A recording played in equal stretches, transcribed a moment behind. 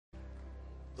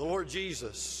The Lord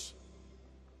Jesus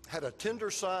had a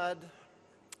tender side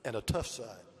and a tough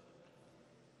side.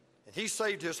 And he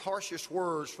saved his harshest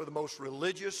words for the most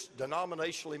religious,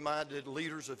 denominationally minded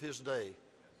leaders of his day.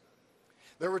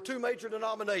 There were two major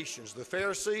denominations, the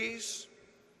Pharisees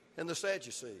and the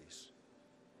Sadducees.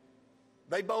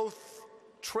 They both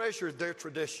treasured their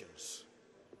traditions,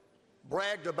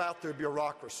 bragged about their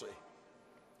bureaucracy,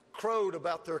 crowed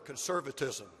about their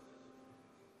conservatism.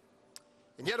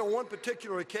 And yet on one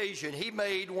particular occasion, he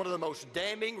made one of the most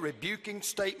damning, rebuking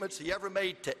statements he ever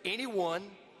made to anyone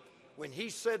when he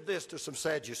said this to some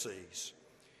Sadducees: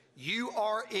 "You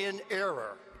are in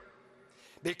error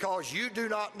because you do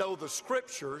not know the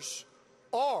Scriptures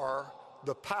or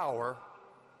the power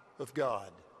of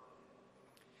God."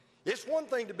 It's one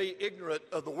thing to be ignorant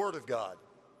of the Word of God.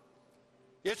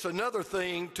 It's another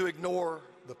thing to ignore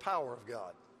the power of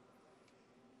God.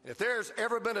 And if there's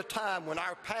ever been a time when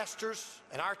our pastors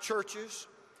and our churches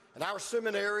and our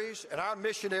seminaries and our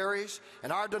missionaries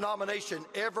and our denomination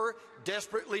ever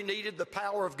desperately needed the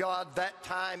power of God, that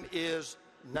time is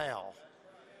now.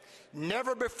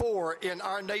 Never before in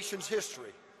our nation's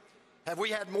history have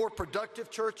we had more productive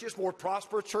churches, more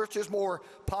prosperous churches, more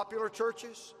popular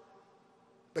churches.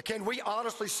 But can we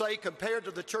honestly say, compared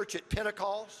to the church at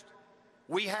Pentecost,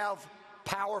 we have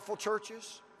powerful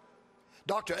churches?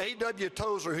 Dr. A.W.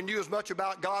 Tozer, who knew as much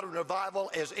about God and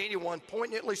revival as anyone,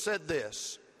 poignantly said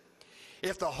this: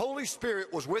 if the Holy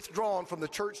Spirit was withdrawn from the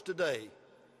church today,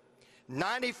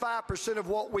 95% of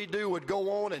what we do would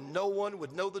go on and no one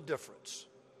would know the difference.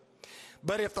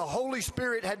 But if the Holy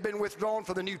Spirit had been withdrawn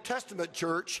from the New Testament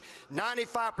church,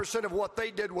 95% of what they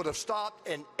did would have stopped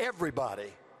and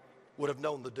everybody would have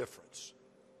known the difference.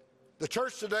 The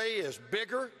church today is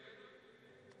bigger,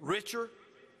 richer,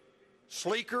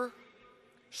 sleeker,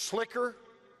 slicker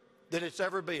than it's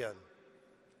ever been.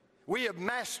 We have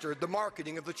mastered the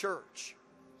marketing of the church.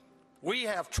 We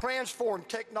have transformed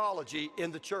technology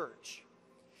in the church.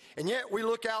 And yet we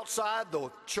look outside the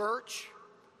church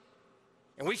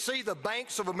and we see the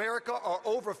banks of America are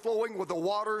overflowing with the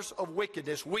waters of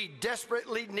wickedness. We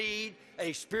desperately need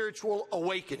a spiritual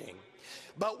awakening.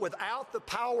 But without the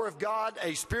power of God,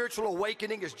 a spiritual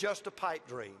awakening is just a pipe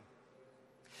dream.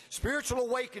 Spiritual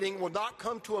awakening will not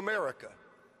come to America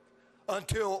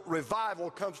until revival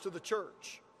comes to the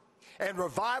church. And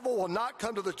revival will not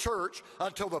come to the church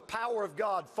until the power of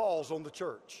God falls on the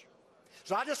church.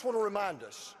 So I just want to remind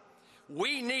us,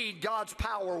 we need God's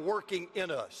power working in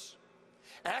us.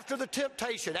 After the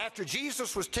temptation, after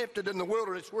Jesus was tempted in the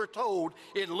wilderness, we're told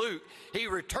in Luke, he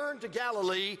returned to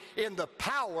Galilee in the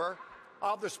power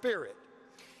of the Spirit.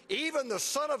 Even the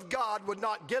Son of God would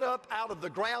not get up out of the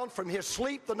ground from his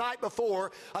sleep the night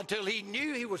before until he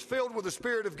knew he was filled with the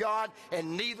Spirit of God,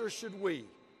 and neither should we.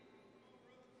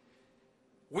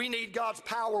 We need God's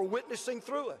power witnessing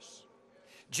through us.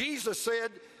 Jesus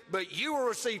said, "But you will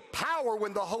receive power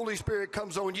when the Holy Spirit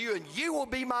comes on you, and you will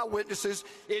be my witnesses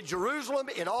in Jerusalem,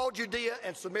 in all Judea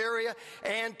and Samaria,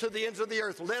 and to the ends of the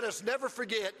earth." Let us never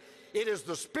forget, it is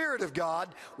the Spirit of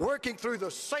God working through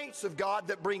the saints of God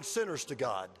that brings sinners to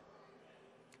God.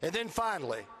 And then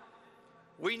finally,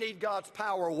 we need God's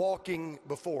power walking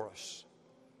before us.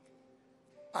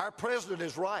 Our president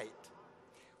is right.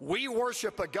 We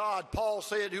worship a God, Paul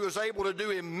said, who is able to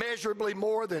do immeasurably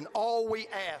more than all we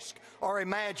ask or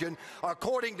imagine,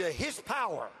 according to his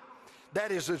power,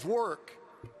 that is his work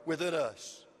within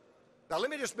us. Now let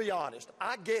me just be honest.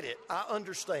 I get it. I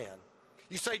understand.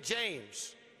 You say,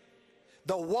 "James,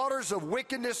 the waters of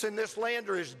wickedness in this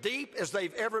land are as deep as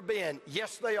they've ever been."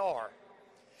 Yes, they are.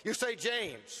 You say,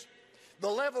 "James, the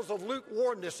levels of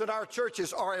lukewarmness in our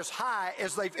churches are as high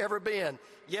as they've ever been."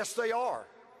 Yes, they are.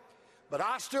 But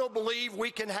I still believe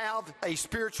we can have a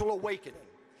spiritual awakening.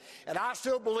 And I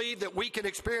still believe that we can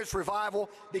experience revival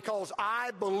because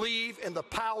I believe in the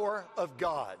power of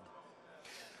God.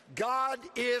 God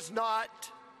is not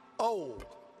old.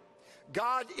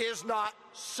 God is not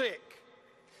sick.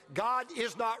 God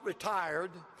is not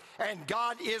retired. And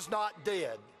God is not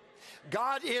dead.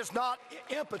 God is not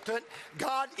impotent.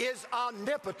 God is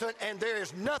omnipotent, and there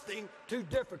is nothing too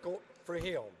difficult for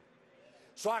him.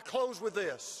 So I close with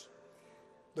this.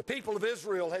 The people of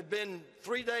Israel had been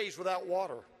 3 days without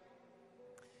water.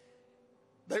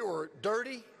 They were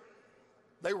dirty,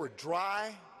 they were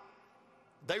dry,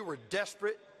 they were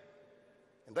desperate,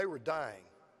 and they were dying.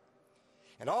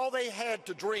 And all they had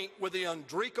to drink were the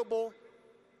undrinkable,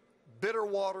 bitter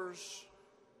waters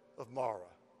of Marah.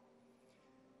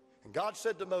 And God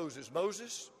said to Moses,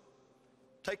 "Moses,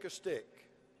 take a stick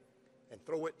and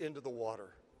throw it into the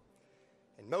water."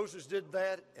 And Moses did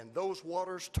that, and those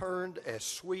waters turned as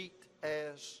sweet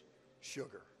as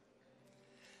sugar.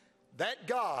 That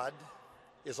God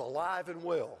is alive and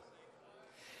well.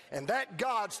 And that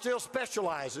God still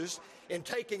specializes in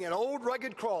taking an old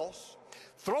rugged cross,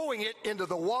 throwing it into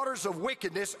the waters of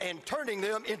wickedness, and turning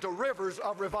them into rivers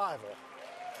of revival.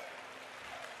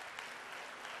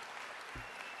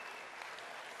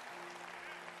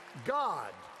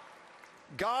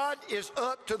 God is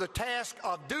up to the task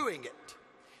of doing it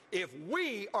if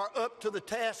we are up to the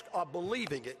task of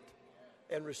believing it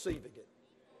and receiving it.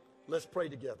 Let's pray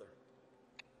together.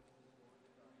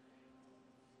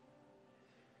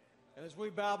 And as we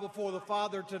bow before the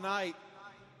Father tonight,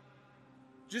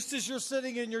 just as you're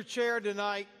sitting in your chair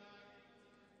tonight,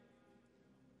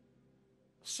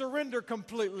 surrender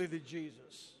completely to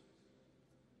Jesus.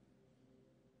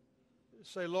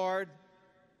 Say, Lord,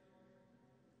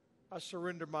 I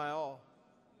surrender my all.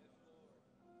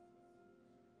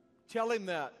 Tell him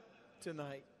that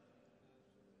tonight.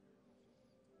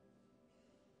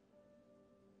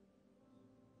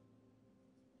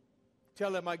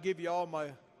 Tell him I give you all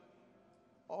my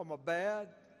bad,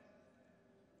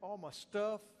 all my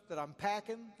stuff that I'm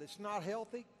packing that's not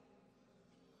healthy.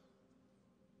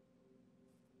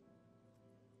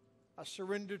 I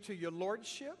surrender to your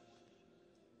lordship.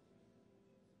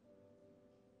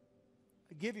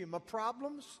 I give you my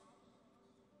problems.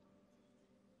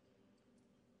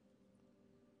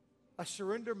 I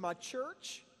surrender my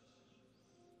church,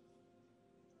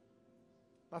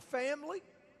 my family,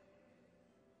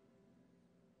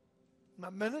 my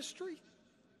ministry,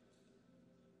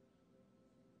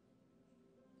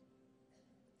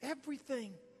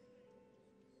 everything.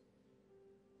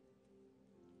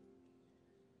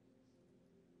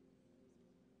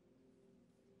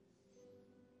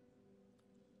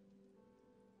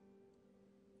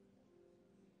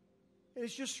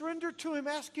 As you surrender to him,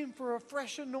 ask him for a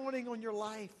fresh anointing on your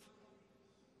life.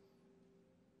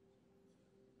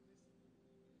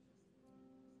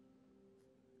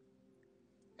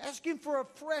 Ask him for a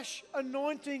fresh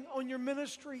anointing on your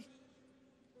ministry.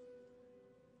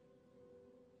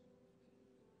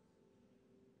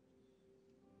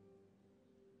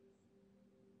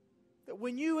 That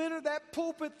when you enter that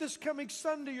pulpit this coming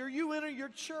Sunday, or you enter your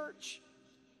church,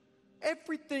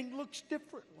 everything looks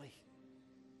differently.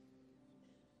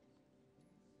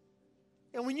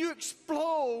 And when you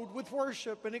explode with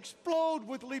worship and explode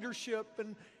with leadership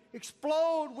and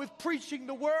explode with preaching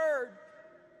the word,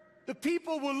 the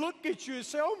people will look at you and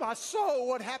say, oh my soul,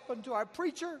 what happened to our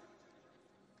preacher?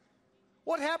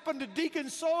 What happened to Deacon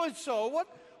so-and-so?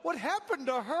 What happened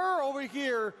to her over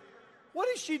here? What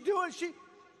is she doing?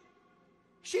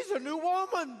 She's a new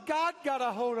woman. God got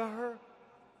a hold of her.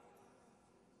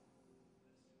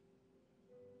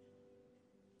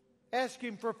 Ask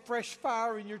him for fresh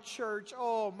fire in your church.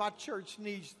 Oh, my church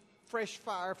needs fresh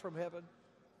fire from heaven.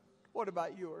 What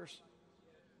about yours?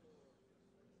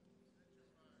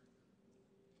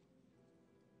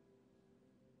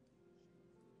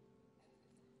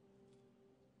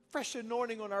 Fresh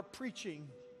anointing on our preaching.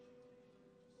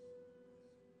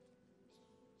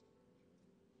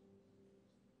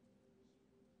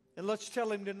 And let's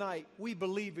tell him tonight, we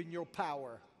believe in your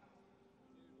power.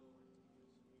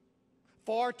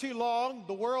 Far too long,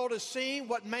 the world has seen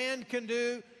what man can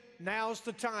do. Now's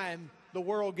the time the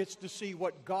world gets to see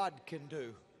what God can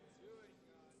do.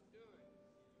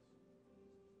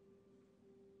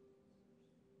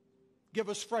 Give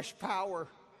us fresh power,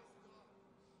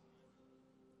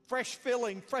 fresh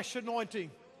filling, fresh anointing.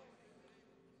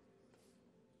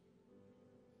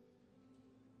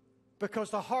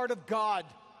 Because the heart of God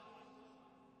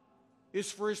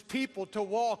is for his people to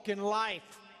walk in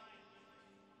life.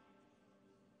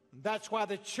 That's why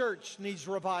the church needs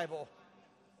revival.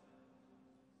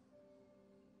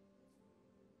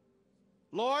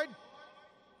 Lord,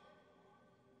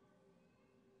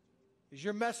 as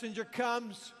your messenger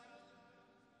comes,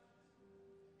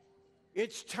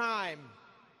 it's time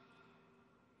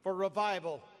for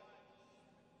revival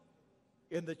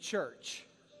in the church.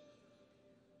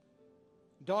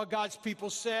 And all God's people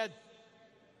said,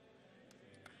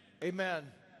 amen.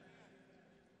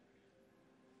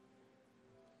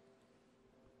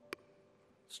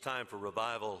 It's time for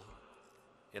revival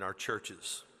in our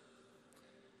churches.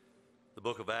 The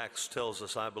book of Acts tells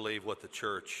us, I believe, what the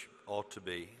church ought to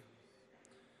be.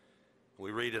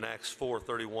 We read in Acts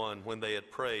 4:31, when they had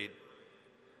prayed,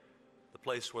 the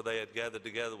place where they had gathered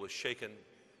together was shaken,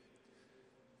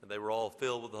 and they were all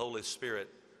filled with the Holy Spirit,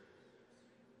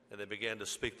 and they began to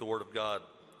speak the word of God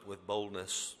with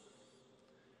boldness.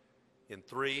 In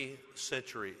 3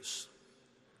 centuries,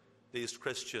 these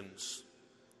Christians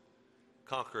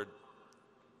conquered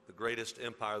the greatest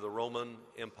empire, the Roman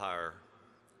Empire.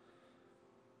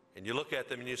 And And you look at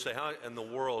them and you say, how in the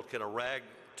world can a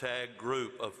ragtag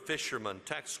group of fishermen,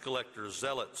 tax collectors,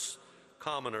 zealots,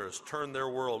 commoners turn their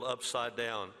world upside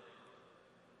down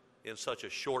in such a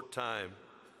short time?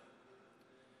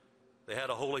 They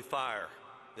had a holy fire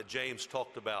that James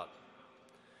talked about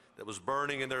that was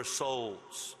burning in their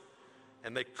souls,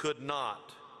 and they could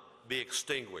not be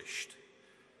extinguished.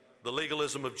 The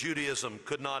legalism of Judaism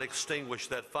could not extinguish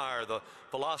that fire. The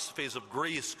philosophies of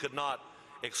Greece could not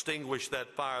extinguish that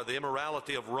fire. The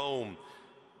immorality of Rome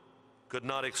could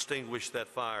not extinguish that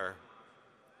fire.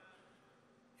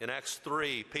 In Acts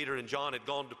 3, Peter and John had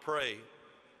gone to pray,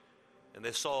 and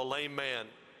they saw a lame man.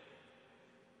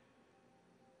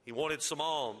 He wanted some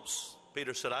alms.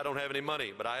 Peter said, I don't have any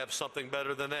money, but I have something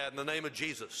better than that. In the name of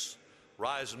Jesus,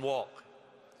 rise and walk.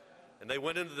 And they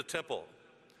went into the temple,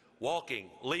 walking,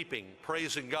 leaping,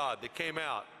 praising God. They came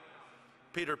out.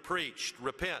 Peter preached,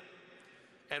 repent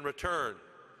and return,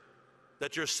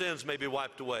 that your sins may be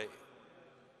wiped away,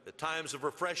 that times of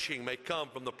refreshing may come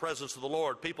from the presence of the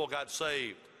Lord. People got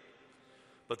saved,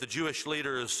 but the Jewish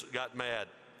leaders got mad.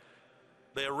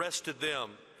 They arrested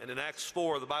them, and in Acts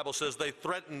 4, the Bible says they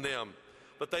threatened them,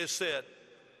 but they said,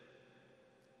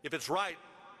 if it's right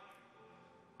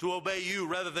to obey you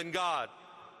rather than God,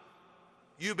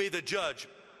 you be the judge.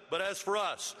 But as for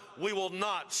us, we will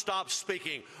not stop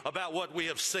speaking about what we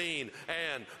have seen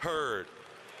and heard.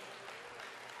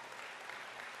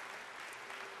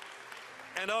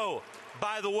 And oh,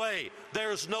 by the way,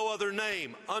 there's no other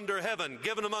name under heaven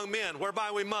given among men whereby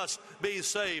we must be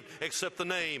saved except the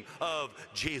name of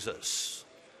Jesus.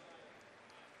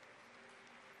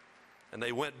 And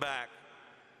they went back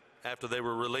after they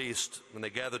were released, and they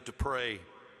gathered to pray.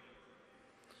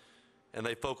 And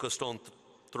they focused on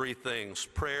three things: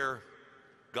 prayer,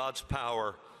 God's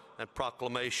power, and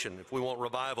proclamation. If we want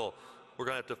revival, we're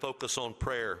going to have to focus on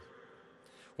prayer.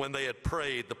 When they had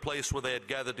prayed, the place where they had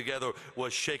gathered together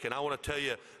was shaken. I want to tell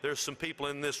you, there's some people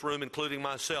in this room, including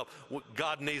myself,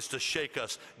 God needs to shake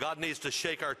us. God needs to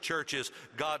shake our churches.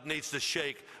 God needs to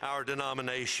shake our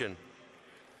denomination.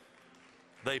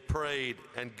 They prayed,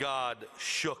 and God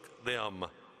shook them.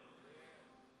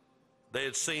 They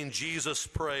had seen Jesus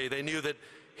pray. They knew that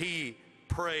he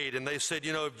prayed, and they said,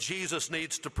 you know, if Jesus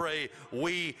needs to pray,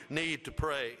 we need to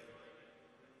pray.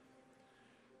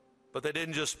 But they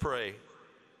didn't just pray.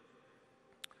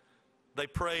 They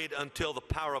prayed until the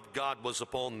power of God was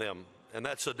upon them, and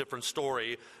that's a different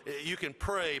story. You can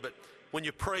pray, but when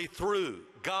you pray through,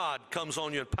 God comes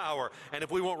on you in power. And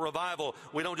if we want revival,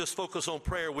 we don't just focus on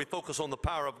prayer, we focus on the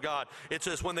power of God. It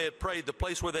says when they had prayed, the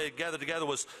place where they had gathered together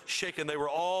was shaken. They were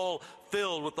all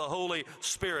filled with the Holy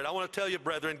Spirit. I want to tell you,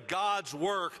 brethren, God's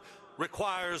work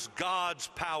requires God's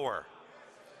power.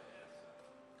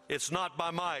 It's not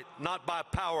by might, not by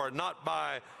power, not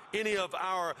by any of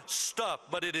our stuff,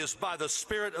 but it is by the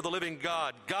Spirit of the living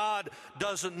God. God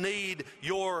doesn't need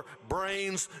your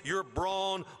brains, your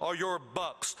brawn, or your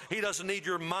bucks. He doesn't need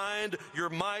your mind, your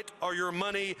might, or your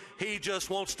money. He just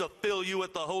wants to fill you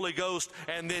with the Holy Ghost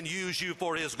and then use you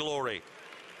for His glory.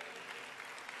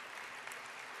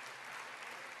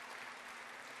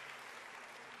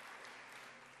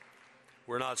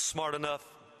 We're not smart enough.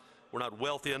 We're not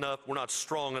wealthy enough. We're not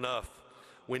strong enough.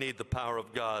 We need the power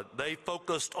of God. They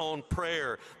focused on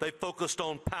prayer. They focused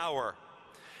on power.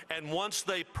 And once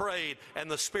they prayed and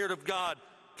the Spirit of God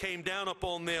came down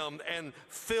upon them and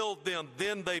filled them,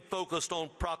 then they focused on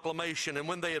proclamation. And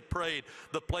when they had prayed,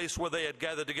 the place where they had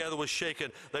gathered together was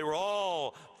shaken. They were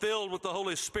all filled with the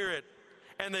Holy Spirit,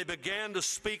 and they began to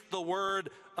speak the word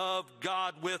of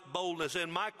God with boldness. In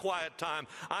my quiet time,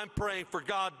 I'm praying for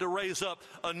God to raise up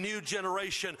a new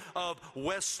generation of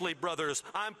Wesley brothers.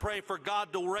 I'm praying for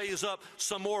God to raise up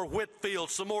some more Whitfield,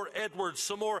 some more Edwards,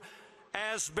 some more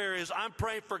Asbury's. I'm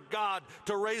praying for God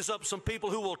to raise up some people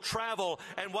who will travel,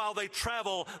 and while they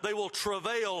travel, they will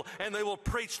travail, and they will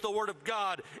preach the word of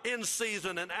God in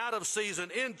season and out of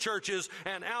season, in churches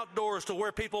and outdoors, to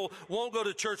where people won't go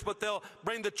to church, but they'll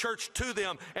bring the church to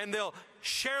them, and they'll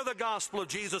share the gospel of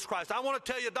Jesus Christ. I want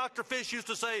to tell you, Dr. Fish used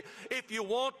to say, if you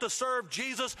want to serve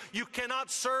Jesus, you cannot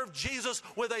serve Jesus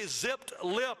with a zipped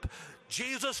lip.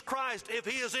 Jesus Christ, if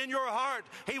He is in your heart,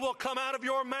 He will come out of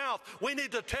your mouth. We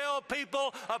need to tell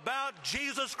people about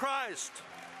Jesus Christ.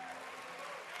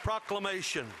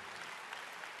 Proclamation.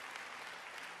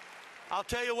 I'll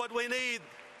tell you what we need.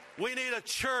 We need a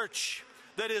church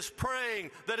that is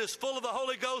praying, that is full of the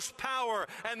Holy Ghost power,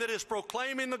 and that is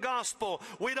proclaiming the gospel.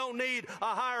 We don't need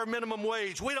a higher minimum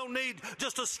wage. We don't need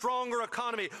just a stronger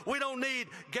economy. We don't need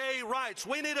gay rights.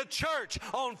 We need a church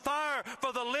on fire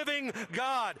for the living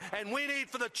God. And we need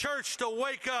for the church to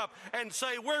wake up and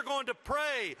say, we're going to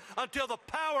pray until the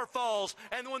power falls.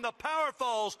 And when the power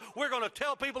falls, we're going to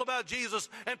tell people about Jesus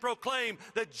and proclaim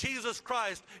that Jesus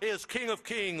Christ is King of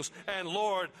Kings and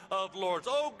Lord of Lords.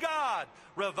 Oh God,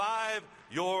 revive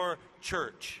your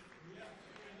church.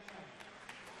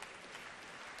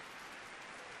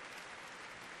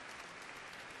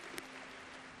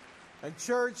 And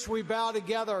church, we bow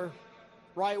together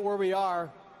right where we are,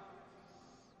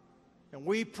 and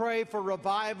we pray for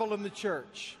revival in the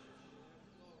church.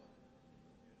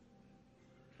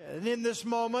 And in this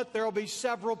moment, there will be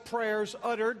several prayers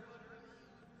uttered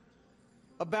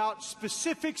about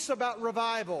specifics about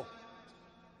revival,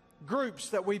 groups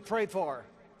that we pray for.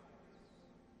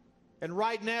 And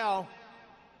right now,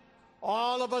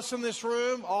 all of us in this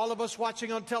room, all of us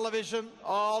watching on television,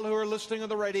 all who are listening on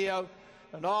the radio,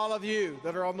 and all of you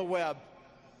that are on the web,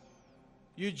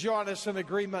 you join us in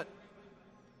agreement.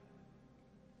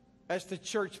 As the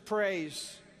church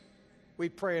prays, we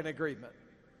pray in agreement.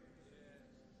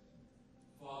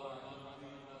 Father, I thank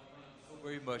you so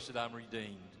very much that I'm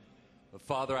redeemed. But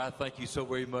Father, I thank you so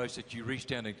very much that you reached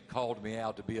down and called me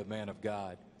out to be a man of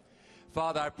God.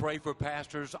 Father, I pray for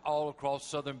pastors all across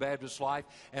Southern Baptist life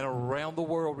and around the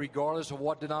world, regardless of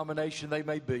what denomination they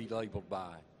may be labeled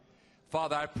by.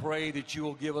 Father, I pray that you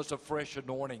will give us a fresh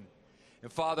anointing.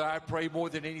 And Father, I pray more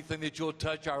than anything that you'll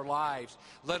touch our lives.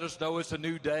 Let us know it's a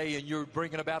new day and you're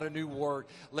bringing about a new word.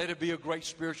 Let it be a great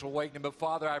spiritual awakening. But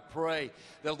Father, I pray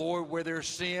that, Lord, where there's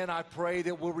sin, I pray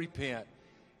that we'll repent.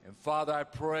 And Father, I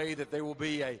pray that there will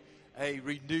be a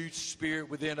renewed spirit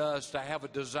within us to have a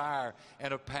desire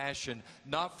and a passion,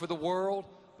 not for the world,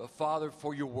 but Father,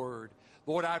 for your word.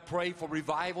 Lord, I pray for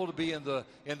revival to be in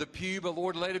the pew, but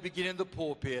Lord, let it begin in the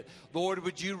pulpit. Lord,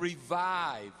 would you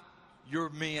revive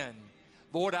your men?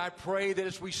 Lord, I pray that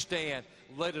as we stand,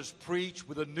 let us preach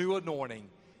with a new anointing.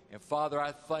 And Father,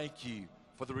 I thank you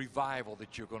for the revival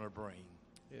that you're going to bring.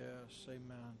 Yes,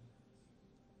 amen.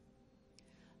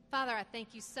 Father, I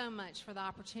thank you so much for the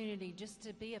opportunity just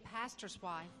to be a pastor's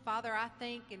wife. Father, I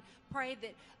thank and pray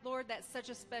that, Lord, that's such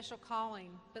a special calling.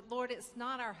 But, Lord, it's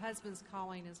not our husband's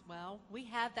calling as well. We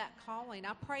have that calling.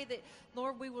 I pray that,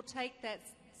 Lord, we will take that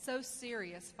so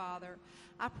serious, Father.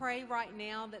 I pray right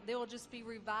now that there will just be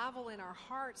revival in our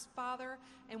hearts, Father,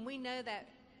 and we know that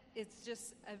it's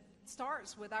just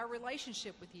starts with our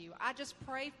relationship with you. I just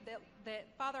pray that,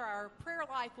 Father, our prayer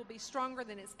life will be stronger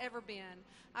than it's ever been.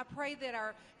 I pray that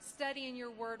our study in your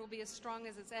word will be as strong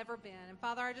as it's ever been. And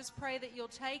Father, I just pray that you'll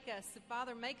take us, and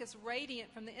Father, make us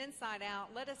radiant from the inside out.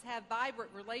 Let us have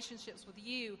vibrant relationships with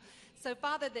you. So,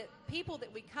 Father, that people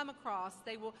that we come across,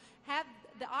 they will have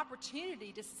the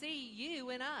opportunity to see you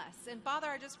in us. And Father,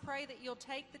 I just pray that you'll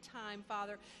take the time,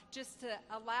 Father, just to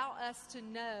allow us to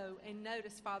know and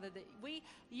notice, Father, that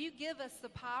you give us the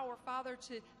power, Father,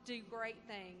 to do great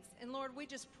things. And Lord, we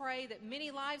just pray that many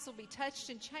lives will be touched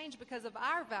and changed because of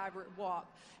our vibrant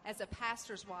walk as a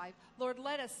pastor's wife. Lord,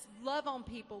 let us love on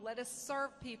people, let us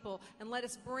serve people, and let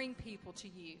us bring people to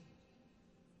you.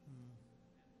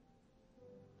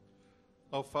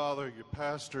 Oh, Father, your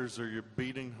pastors are your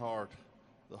beating heart,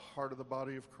 the heart of the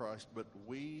body of Christ, but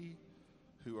we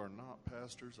who are not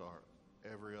pastors are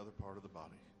every other part of the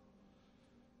body.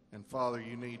 And Father,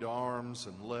 you need arms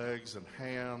and legs and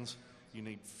hands, you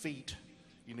need feet,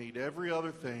 you need every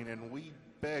other thing, and we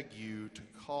beg you to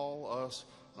call us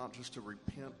not just to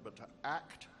repent, but to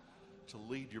act, to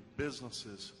lead your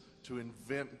businesses, to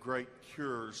invent great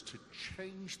cures, to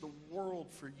change the world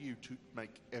for you, to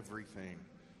make everything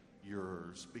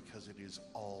yours, because it is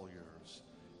all yours,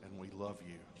 and we love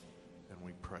you and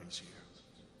we praise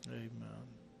you. Amen.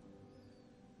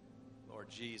 Lord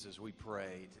Jesus, we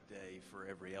pray today for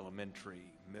every elementary,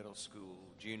 middle school,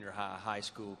 junior high, high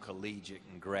school, collegiate,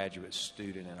 and graduate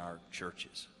student in our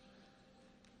churches.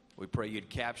 We pray you'd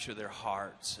capture their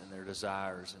hearts and their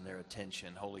desires and their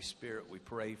attention. Holy Spirit, we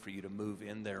pray for you to move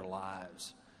in their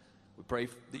lives. We pray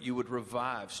that you would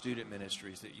revive student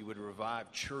ministries, that you would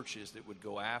revive churches that would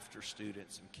go after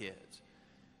students and kids.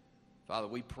 Father,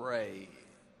 we pray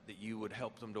that you would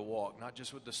help them to walk, not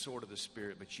just with the sword of the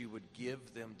Spirit, but you would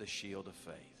give them the shield of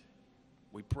faith.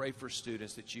 We pray for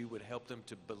students that you would help them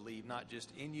to believe, not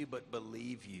just in you, but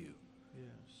believe you. Yes.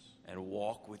 And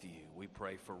walk with you. We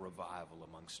pray for revival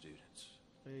among students.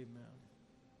 Amen.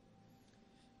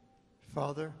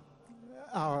 Father,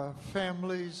 our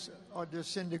families are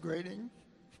disintegrating.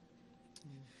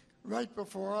 Right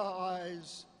before our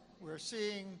eyes, We're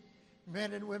seeing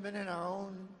men and women in our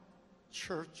own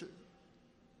churches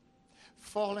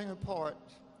falling apart.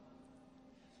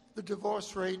 The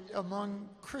divorce rate among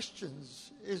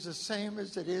Christians is the same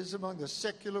as it is among the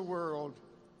secular world.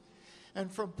 And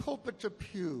from pulpit to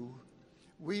pew,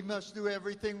 we must do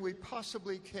everything we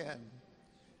possibly can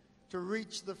to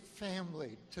reach the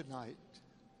family tonight.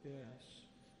 Yes.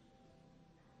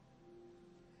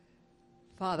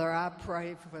 Father, I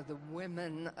pray for the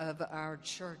women of our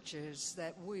churches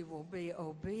that we will be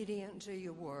obedient to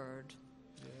your word.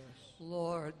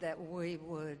 Lord, that we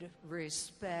would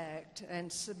respect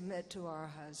and submit to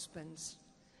our husbands,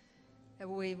 that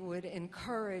we would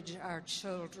encourage our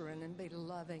children and be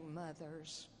loving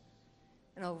mothers.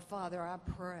 And, oh, Father, I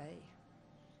pray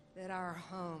that our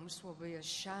homes will be a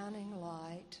shining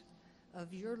light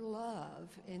of your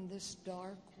love in this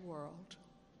dark world.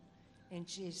 In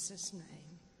Jesus'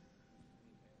 name.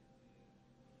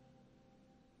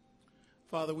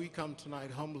 Father, we come tonight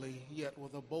humbly, yet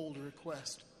with a bold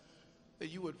request that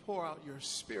you would pour out your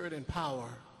spirit and power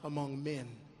among men,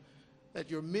 that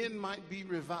your men might be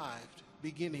revived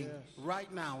beginning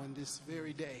right now in this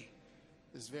very day,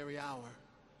 this very hour.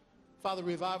 Father,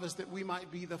 revive us that we might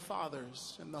be the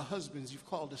fathers and the husbands you've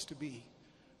called us to be.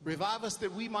 Revive us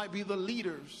that we might be the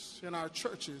leaders in our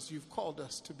churches you've called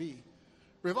us to be.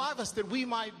 Revive us that we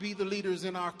might be the leaders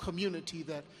in our community,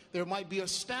 that there might be a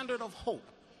standard of hope,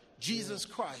 Jesus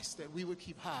Christ, that we would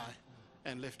keep high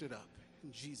and lift it up.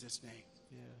 In Jesus' name.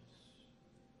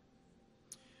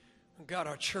 God,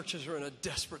 our churches are in a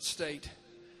desperate state.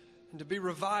 And to be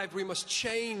revived, we must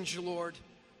change, Lord.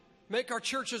 Make our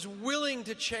churches willing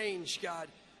to change, God.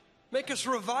 Make us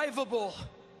revivable.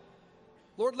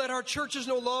 Lord, let our churches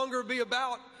no longer be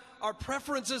about our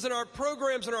preferences and our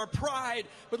programs and our pride,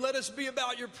 but let us be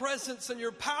about your presence and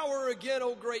your power again,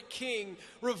 O great King.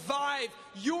 Revive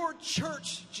your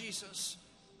church, Jesus.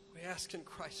 We ask in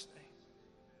Christ's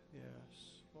name.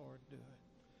 Yes, Lord, do it.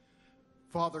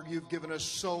 Father, you've given us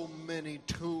so many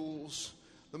tools,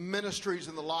 the ministries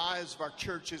and the lives of our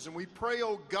churches, and we pray,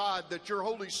 oh God, that your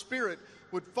Holy Spirit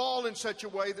would fall in such a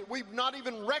way that we not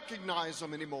even recognize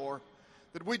them anymore,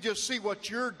 that we just see what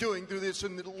you're doing through this,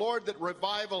 and Lord, that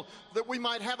revival, that we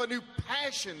might have a new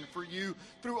passion for you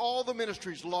through all the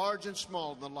ministries, large and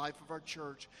small, in the life of our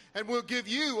church. And we'll give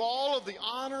you all of the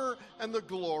honor and the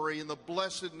glory in the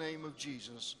blessed name of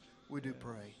Jesus. We do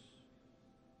pray.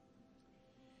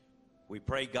 We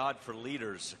pray, God, for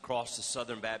leaders across the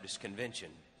Southern Baptist Convention.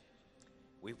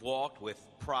 We've walked with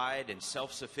pride and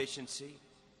self-sufficiency.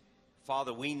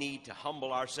 Father, we need to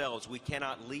humble ourselves. We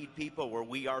cannot lead people where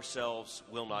we ourselves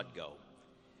will not go.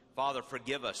 Father,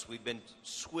 forgive us. We've been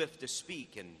swift to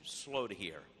speak and slow to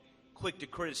hear, quick to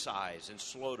criticize and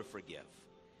slow to forgive.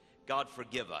 God,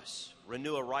 forgive us.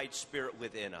 Renew a right spirit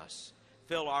within us.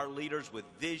 Fill our leaders with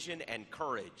vision and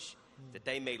courage that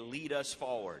they may lead us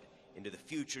forward into the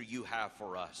future you have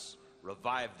for us.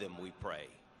 Revive them, we pray,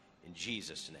 in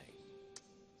Jesus' name.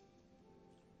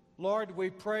 Lord, we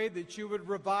pray that you would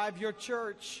revive your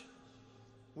church.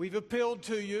 We've appealed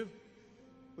to you.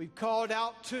 We've called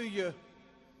out to you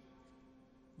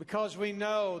because we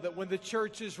know that when the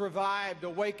church is revived,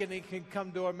 awakening can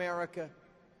come to America.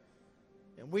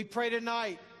 And we pray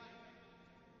tonight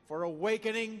for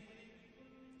awakening,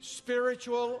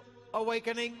 spiritual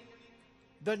awakening,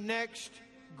 the next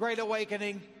great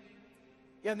awakening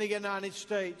in the United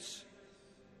States.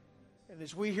 And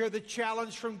as we hear the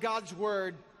challenge from God's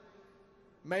word,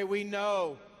 may we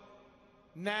know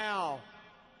now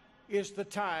is the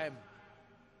time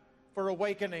for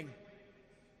awakening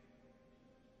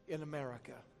in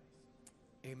America.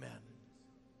 Amen.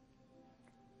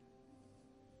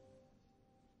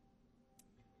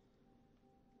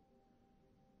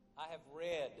 I have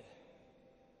read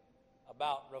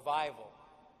about revival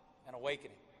and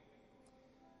awakening.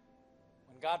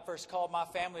 When God first called my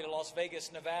family to Las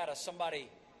Vegas, Nevada, somebody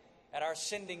at our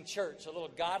sending church, a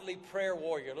little godly prayer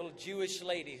warrior, a little Jewish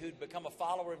lady who'd become a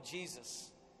follower of Jesus,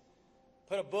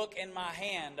 put a book in my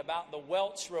hand about the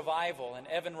Welch revival and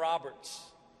Evan Roberts.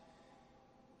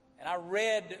 And I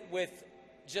read with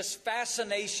just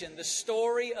fascination the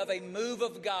story of a move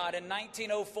of God in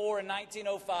 1904 and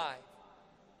 1905,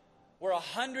 where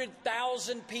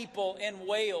 100,000 people in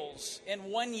Wales in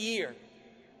 1 year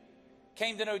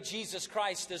came to know Jesus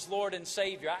Christ as Lord and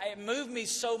Savior. It moved me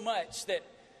so much that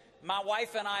my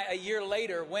wife and I, a year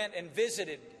later, went and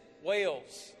visited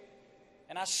Wales.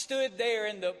 And I stood there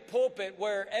in the pulpit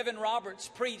where Evan Roberts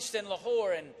preached in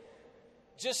Lahore and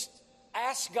just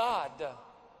asked God to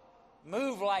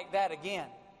move like that again.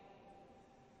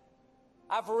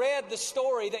 I've read the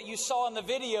story that you saw in the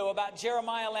video about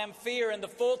Jeremiah Lamphere and the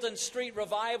Fulton Street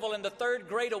Revival and the Third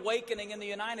Great Awakening in the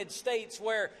United States,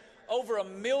 where over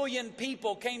 1 million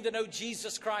people came to know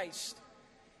Jesus Christ.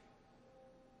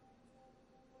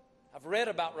 I've read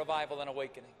about revival and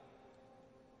awakening.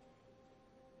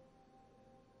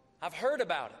 I've heard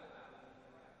about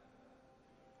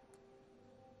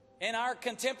it. In our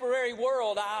contemporary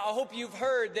world, I hope you've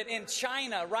heard that in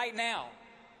China right now,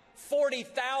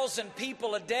 40,000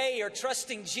 people a day are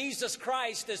trusting Jesus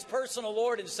Christ as personal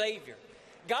Lord and Savior.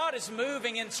 God is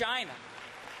moving in China.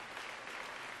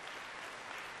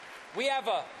 We have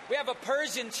a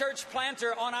Persian church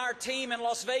planter on our team in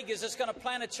Las Vegas that's going to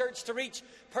plant a church to reach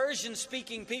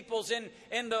Persian-speaking peoples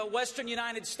in the western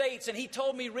United States. And he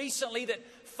told me recently that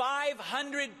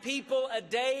 500 people a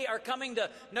day are coming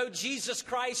to know Jesus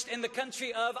Christ in the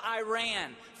country of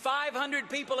Iran.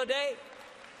 500 people a day.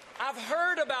 I've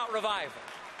heard about revival.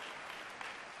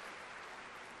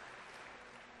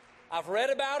 I've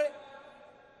read about it,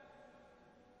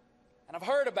 and I've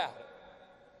heard about it.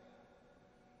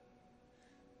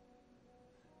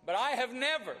 But I have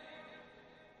never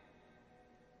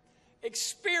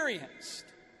experienced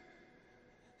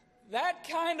that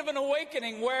kind of an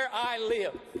awakening where I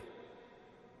live.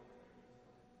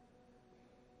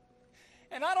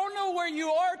 And I don't know where you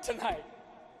are tonight,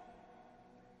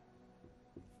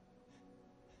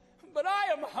 but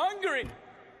I am hungry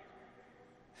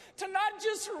to not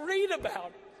just read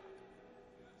about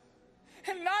it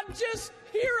and not just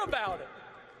hear about it,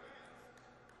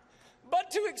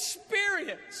 but to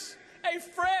experience a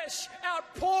fresh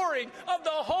outpouring of the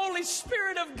Holy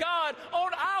Spirit of God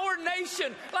on our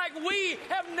nation like we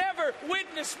have never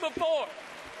witnessed before.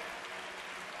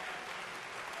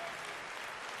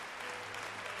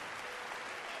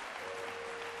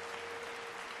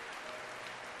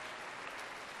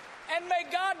 And may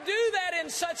God do that in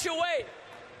such a way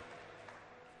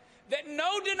that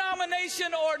no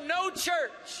denomination or no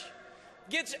church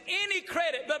gets any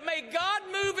credit, but may God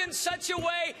move in such a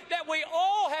way that we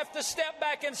all have to step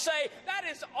back and say, that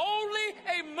is only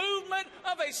a movement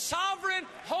of a sovereign,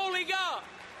 holy God.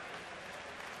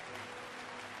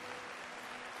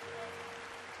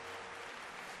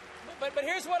 But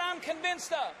here's what I'm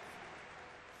convinced of.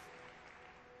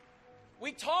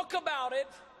 We talk about it,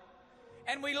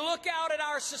 and we look out at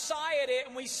our society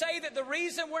and we say that the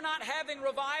reason we're not having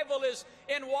revival is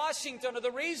in Washington, or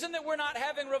the reason that we're not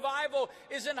having revival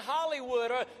is in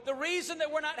Hollywood, or the reason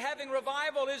that we're not having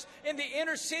revival is in the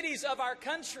inner cities of our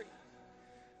country.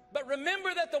 But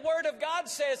remember that the Word of God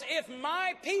says, if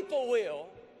my people will,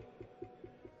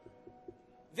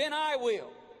 then I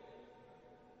will.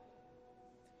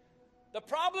 The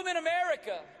problem in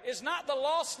America is not the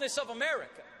lostness of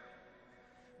America.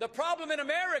 The problem in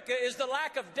America is the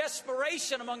lack of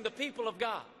desperation among the people of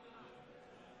God.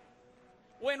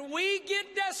 When we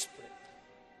get desperate,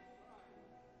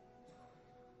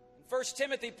 in 1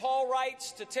 Timothy, Paul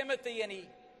writes to Timothy and he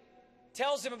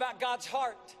tells him about God's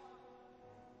heart.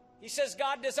 He says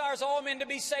God desires all men to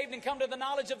be saved and come to the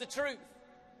knowledge of the truth.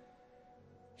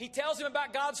 He tells him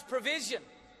about God's provision.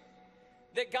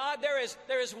 That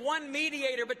there is one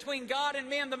mediator between God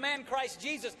and men, the man Christ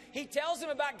Jesus. He tells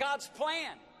him about God's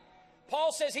plan.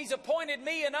 Paul says he's appointed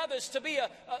me and others to be a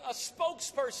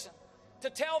spokesperson to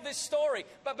tell this story.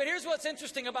 But here's what's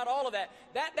interesting about all of that.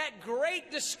 That great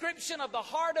description of the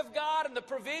heart of God and the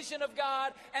provision of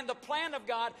God and the plan of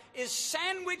God is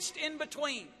sandwiched in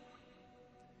between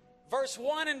verse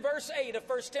 1 and verse 8 of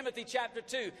 1 Timothy chapter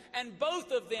 2. And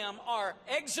both of them are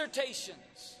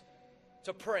exhortations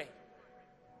to pray.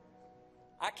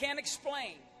 I can't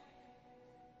explain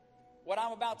what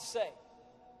I'm about to say,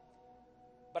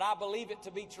 but I believe it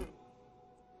to be true.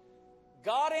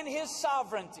 God in His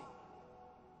sovereignty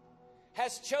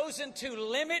has chosen to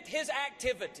limit His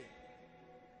activity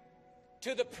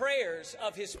to the prayers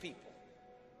of His people.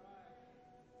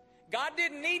 God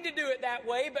didn't need to do it that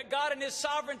way, but God in His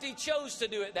sovereignty chose to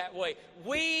do it that way.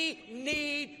 We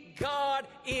need God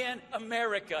in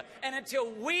America. And until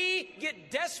we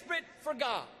get desperate for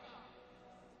God,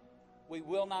 we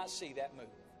will not see that move.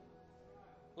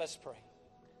 Let's pray.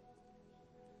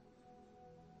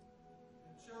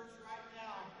 Church, right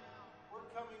now, we're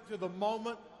coming to the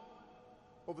moment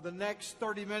over the next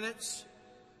 30 minutes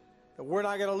that we're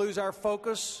not going to lose our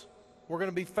focus. We're going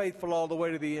to be faithful all the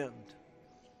way to the end.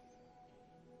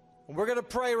 And we're going to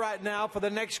pray right now for the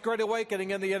next great awakening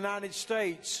in the United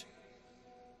States.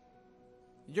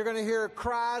 You're going to hear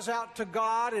cries out to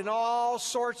God in all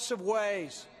sorts of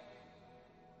ways.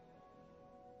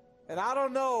 And I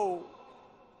don't know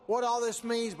what all this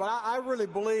means, but I really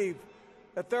believe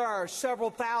that there are several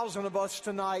thousand of us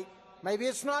tonight Maybe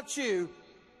it's not you,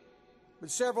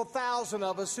 but several thousand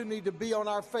of us who need to be on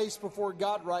our face before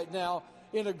God right now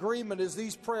in agreement as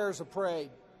these prayers are prayed.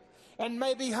 And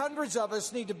maybe hundreds of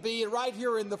us need to be right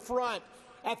here in the front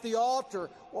at the altar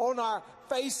on our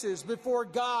faces before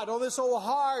God on this old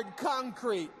hard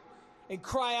concrete and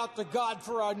cry out to God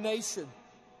for our nation.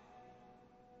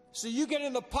 So you get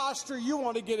in the posture you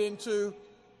want to get into.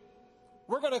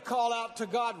 We're going to call out to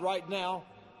God right now,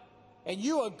 and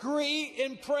you agree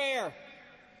in prayer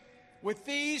with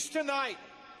these tonight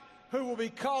who will be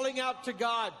calling out to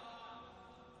God.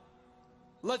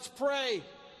 Let's pray,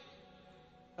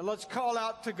 and let's call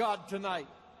out to God tonight.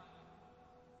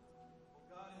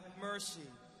 God, have mercy.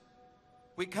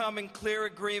 We come in clear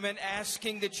agreement,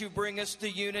 asking that you bring us to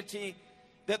unity,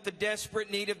 that the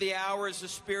desperate need of the hour is a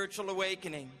spiritual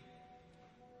awakening.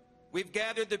 We've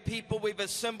gathered the people, we've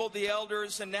assembled the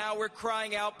elders, and now we're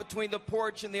crying out between the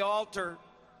porch and the altar.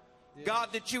 Yes. God,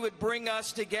 that you would bring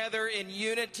us together in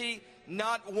unity,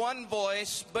 not one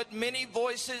voice, but many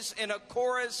voices in a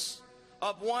chorus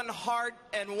of one heart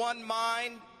and one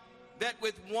mind, that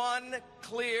with one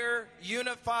clear,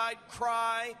 unified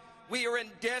cry, we are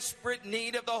in desperate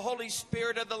need of the Holy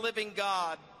Spirit of the living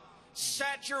God.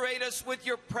 Saturate us with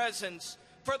your presence.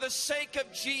 For the sake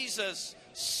of Jesus,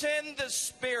 send the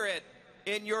Spirit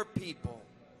in your people.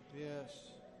 Yes.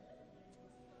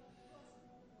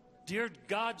 Dear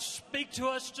God, speak to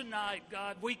us tonight,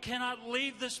 God. We cannot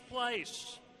leave this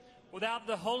place without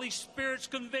the Holy Spirit's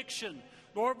conviction.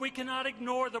 Lord, we cannot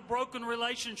ignore the broken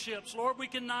relationships. Lord, we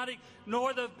cannot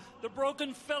ignore the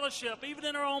broken fellowship, even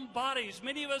in our own bodies.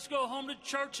 Many of us go home to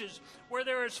churches where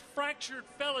there is fractured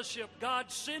fellowship. God,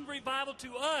 send revival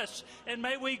to us, and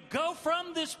may we go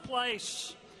from this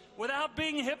place without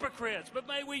being hypocrites, but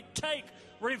may we take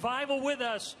revival with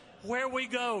us where we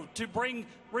go to bring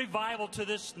revival to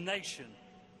this nation.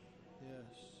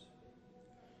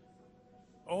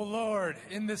 Oh Lord,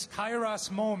 in this Kairos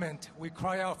moment, we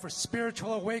cry out for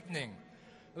spiritual awakening.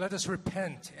 Let us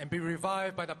repent and be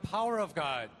revived by the power of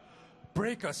God.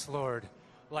 Break us, Lord,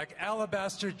 like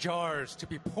alabaster jars to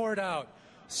be poured out,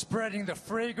 spreading the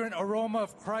fragrant aroma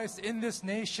of Christ in this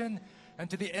nation and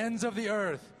to the ends of the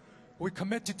earth. We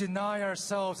commit to deny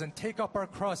ourselves and take up our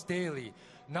cross daily,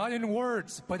 not in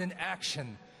words, but in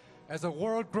action. As the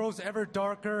world grows ever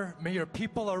darker, may your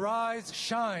people arise,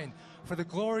 shine, for the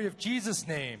glory of Jesus'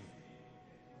 name.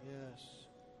 Yes.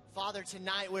 Father,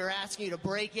 tonight we're asking you to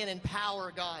break in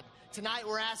power, God. Tonight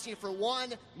we're asking you for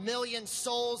 1 million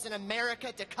souls in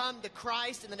America to come to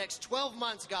Christ in the next 12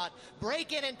 months, God.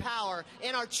 Break in power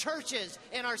in our churches,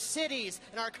 in our cities,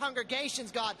 in our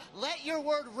congregations, God. Let your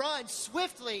word run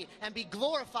swiftly and be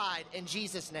glorified in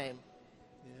Jesus' name.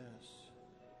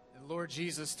 Lord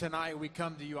Jesus, tonight we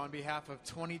come to you on behalf of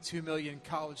 22 million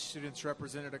college students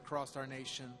represented across our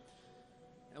nation.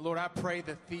 And Lord, I pray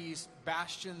that these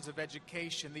bastions of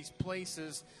education, these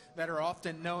places that are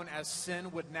often known as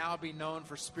sin, would now be known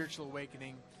for spiritual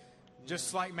awakening.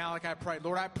 Just like Malachi prayed,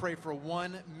 Lord, I pray for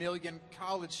 1 million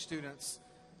college students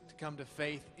to come to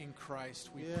faith in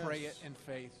Christ. We pray it in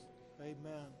faith.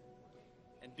 Amen.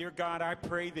 And dear God, I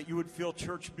pray that you would fill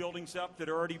church buildings up that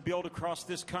are already built across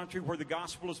this country where the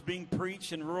gospel is being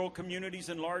preached in rural communities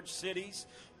and large cities.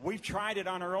 We've tried it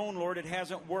on our own, Lord. It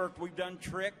hasn't worked. We've done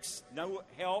tricks, no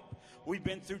help. We've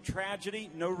been through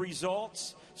tragedy, no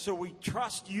results. So we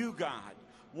trust you, God.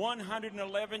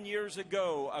 111 years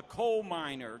ago, a coal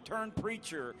miner turned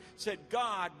preacher said,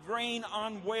 God, rain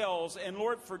on wells. And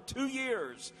Lord, for 2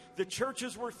 years, the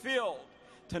churches were filled.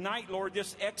 Tonight, Lord,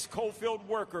 this ex-coalfield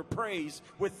worker prays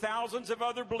with thousands of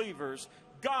other believers.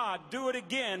 God, do it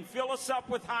again. Fill us up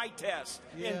with high test.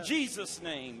 Yes. In Jesus'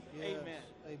 name, Yes. amen.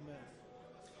 Amen.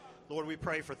 Lord, we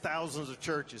pray for thousands of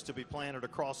churches to be planted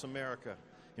across America.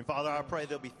 And Father, I pray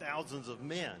there'll be thousands of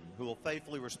men who will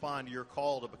faithfully respond to your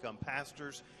call to become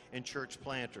pastors and church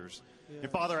planters. Yes.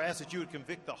 And Father, I ask that you would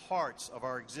convict the hearts of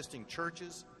our existing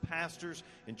churches, pastors,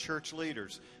 and church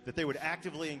leaders, that they would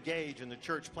actively engage in the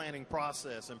church planting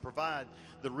process and provide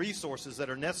the resources that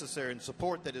are necessary and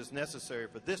support that is necessary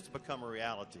for this to become a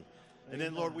reality. And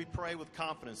then, Lord, we pray with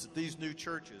confidence that these new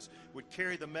churches would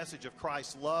carry the message of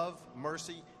Christ's love,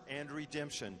 mercy, and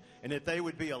redemption, and that they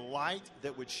would be a light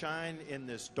that would shine in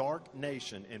this dark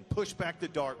nation and push back the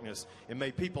darkness, and may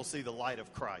people see the light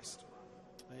of Christ.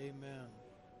 Amen.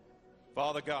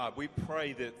 Father God, we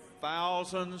pray that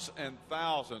thousands and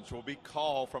thousands will be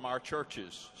called from our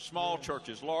churches, small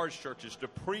churches, large churches, to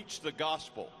preach the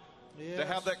gospel, to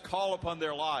have that call upon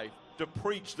their life, to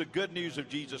preach the good news of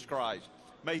Jesus Christ.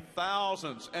 May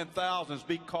thousands and thousands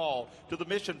be called to the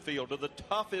mission field, to the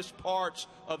toughest parts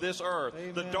of this earth,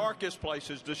 the darkest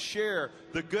places, to share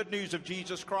the good news of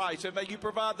Jesus Christ. And may you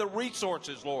provide the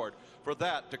resources, Lord, for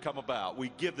that to come about.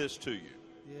 We give this to you.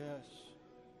 Yes.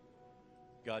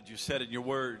 God, you said in your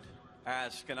word,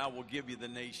 ask and I will give you the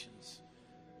nations.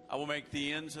 I will make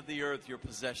the ends of the earth your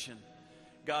possession.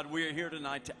 God, we are here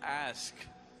tonight to ask.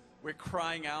 We're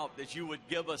crying out that you would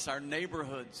give us our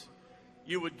neighborhoods.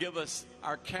 You would give us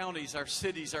our counties, our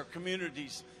cities, our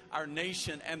communities, our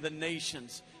nation and the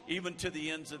nations, even to the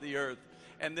ends of the earth.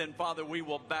 And then, Father, we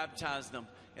will baptize them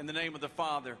in the name of the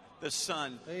Father, the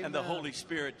Son, and the Holy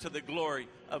Spirit to the glory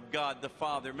of God the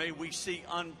Father. May we see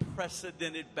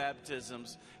unprecedented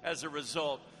baptisms as a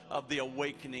result of the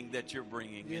awakening that you're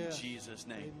bringing in Jesus'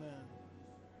 name. Amen.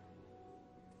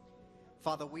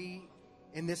 Father, we,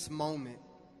 in this moment,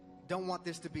 don't want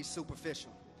this to be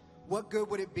superficial. What good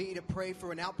would it be to pray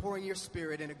for an outpouring of your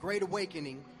Spirit and a great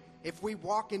awakening if we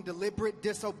walk in deliberate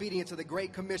disobedience to the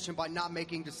Great Commission by not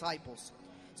making disciples?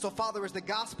 So, Father, as the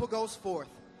gospel goes forth,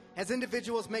 as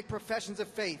individuals make professions of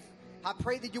faith, I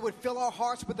pray that you would fill our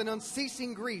hearts with an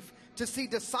unceasing grief to see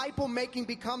disciple making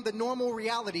become the normal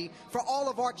reality for all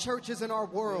of our churches in our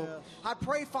world. Yes. I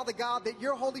pray, Father God, that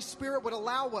your Holy Spirit would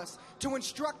allow us to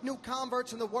instruct new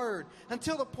converts in the word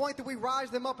until the point that we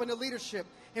rise them up into leadership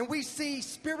and we see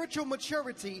spiritual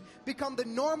maturity become the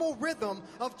normal rhythm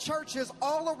of churches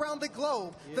all around the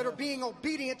globe that are being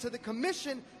obedient to the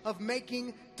commission of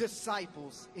making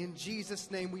disciples. In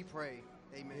Jesus' name we pray.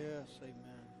 Amen. Yes,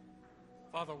 amen.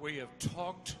 Father, we have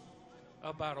talked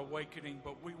about awakening,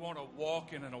 but we want to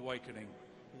walk in an awakening.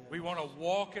 We want to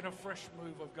walk in a fresh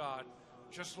move of God,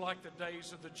 just like the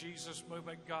days of the Jesus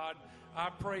movement. God,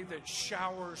 I pray that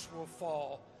showers will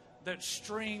fall, that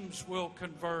streams will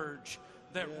converge,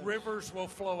 that rivers will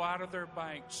flow out of their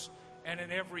banks, and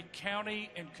in every county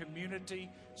and community,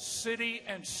 city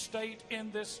and state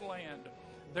in this land,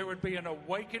 there would be an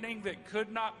awakening that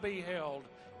could not be held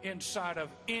inside of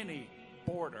any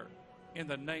border, in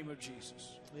the name of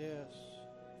Jesus. Yes.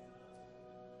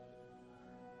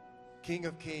 King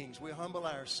of Kings, we humble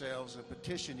ourselves and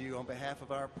petition you on behalf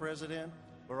of our President,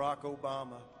 Barack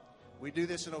Obama. We do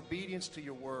this in obedience to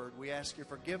your word. We ask your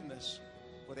forgiveness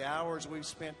for the hours we've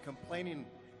spent complaining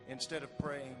instead of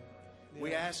praying. Yes.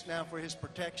 We ask now for his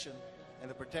protection and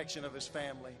the protection of his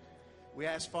family. We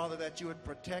ask, Father, that you would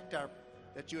protect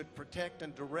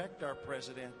and direct our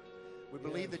president. We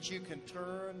believe that you can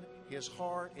turn his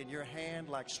heart in your hand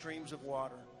like streams of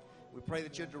water. We pray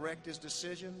that you direct his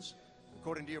decisions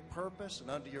according to your purpose and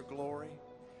unto your glory.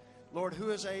 Lord,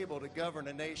 who is able to govern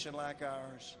a nation like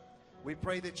ours? We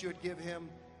pray that you would give him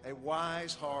a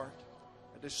wise heart,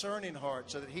 a discerning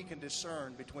heart, so that he can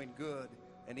discern between good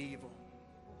and evil.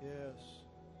 Yes.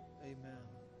 Amen.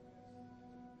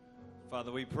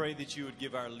 Father, we pray that you would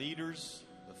give our leaders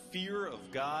the fear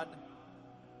of God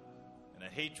and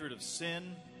a hatred of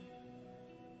sin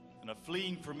and a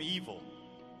fleeing from evil.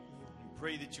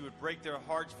 Pray that you would break their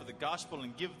hearts for the gospel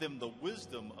and give them the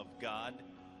wisdom of God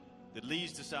that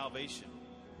leads to salvation.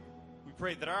 We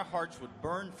pray that our hearts would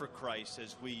burn for Christ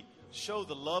as we show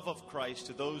the love of Christ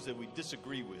to those that we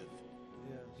disagree with.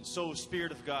 Yes. And so,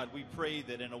 Spirit of God, we pray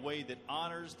that in a way that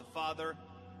honors the Father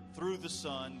through the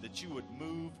Son, that you would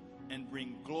move and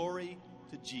bring glory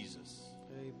to Jesus.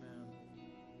 Amen.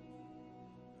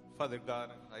 Father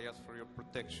God, I ask for your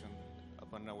protection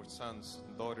upon our sons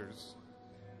and daughters,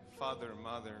 father,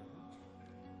 mother,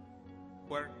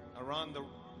 who are around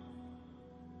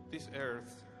this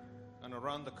earth and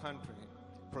around the country,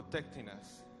 protecting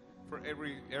us, for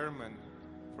every airman,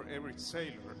 for every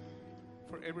sailor,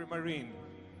 for every Marine,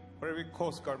 for every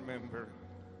Coast Guard member,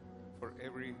 for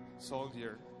every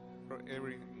soldier, for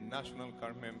every National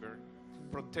Guard member.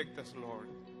 Protect us, Lord,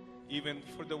 even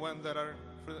for the ones that are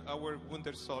for our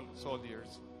wounded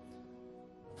soldiers,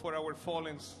 for our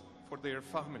fallen, for their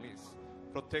families.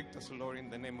 Protect us, Lord, in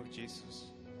the name of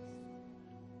Jesus.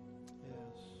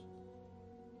 Yes.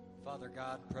 Father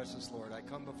God, precious Lord, I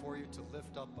come before you to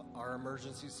lift up our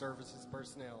emergency services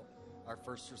personnel, our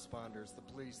first responders, the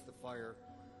police, the fire,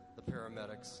 the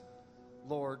paramedics.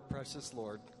 Lord, precious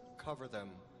Lord, cover them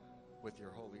with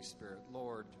your Holy Spirit.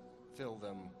 Lord, fill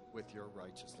them with your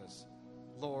righteousness.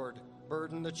 Lord,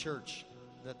 burden the church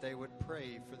that they would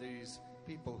pray for these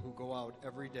people who go out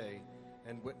every day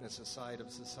and witness a side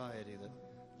of society that,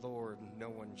 Lord, no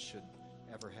one should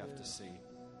ever have to see.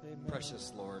 Amen.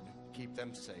 Precious Lord, keep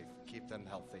them safe, keep them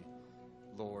healthy.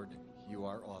 Lord, you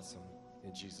are awesome.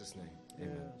 In Jesus' name,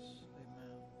 amen. Yes.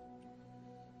 Amen.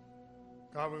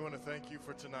 God, we want to thank you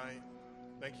for tonight.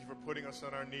 Thank you for putting us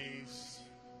on our knees.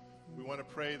 We want to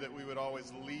pray that we would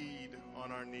always lead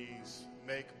on our knees,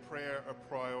 make prayer a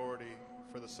priority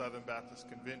for the Southern Baptist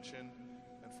Convention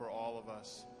and for all of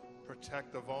us.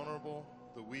 Protect the vulnerable,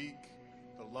 the weak,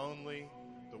 the lonely,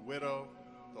 the widow,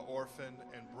 the orphan,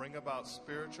 and bring about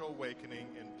spiritual awakening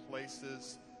in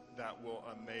places that will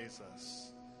amaze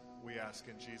us. We ask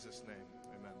in Jesus' name,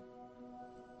 amen.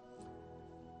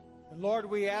 And Lord,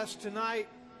 we ask tonight,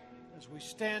 as we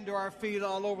stand to our feet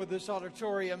all over this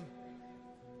auditorium,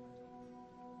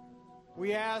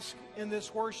 we ask in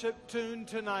this worship tune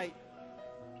tonight,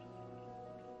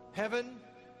 Heaven,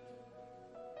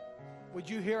 would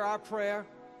you hear our prayer?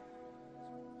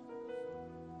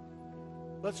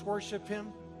 Let's worship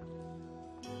Him.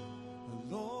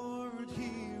 Lord,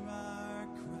 hear our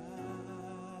cry,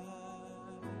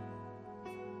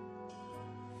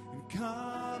 and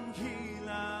come heal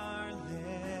our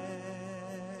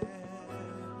land,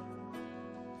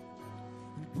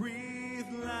 and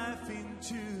breathe life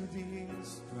into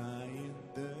these dry and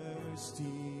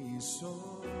thirsty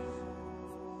souls.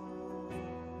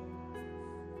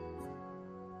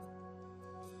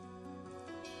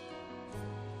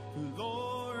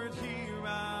 Lord, hear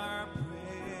our prayer.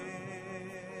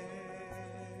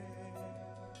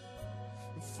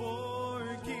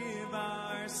 Forgive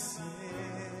our sin.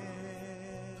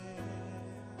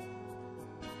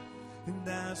 And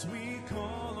as we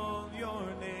call on your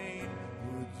name,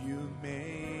 would you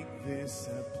make this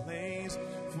a place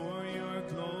for your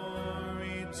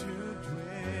glory to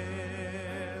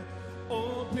dwell?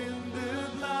 Open the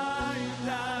blind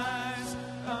eyes,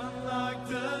 unlock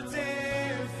the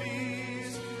deaf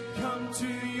ears. Come to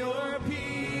your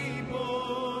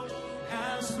people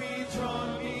as we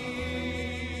draw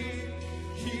near.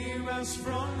 Hear us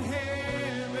from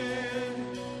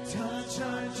heaven, touch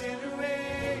our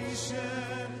generation.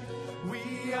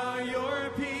 We are your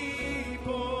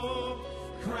people,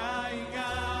 crying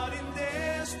out in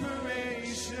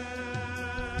desperation.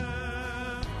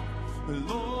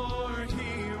 Lord,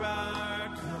 hear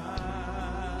our cry.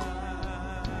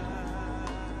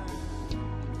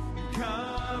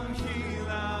 Come heal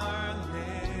our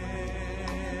land.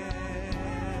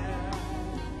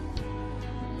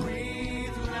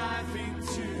 Breathe life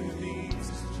into these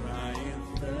dry and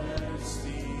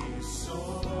thirsty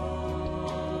souls.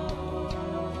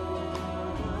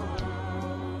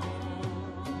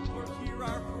 Lord, hear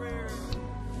our prayer.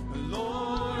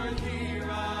 Lord, hear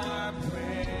our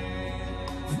prayer.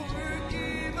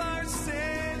 Forgive our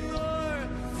sin, Lord.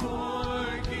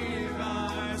 Forgive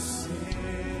our sin.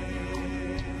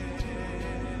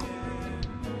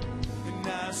 And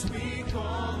as we call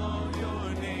on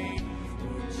your name,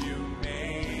 would you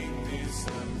make this a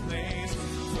place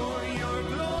for your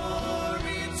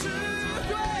glory to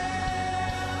dwell?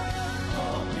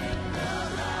 Open the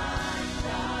blind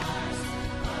eyes,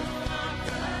 unlock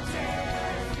the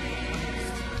deaf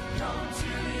ears. Come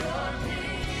to your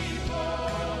people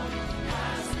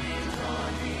as we draw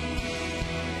near.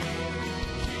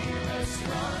 Hear us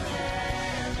from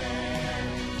heaven,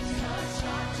 touch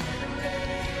our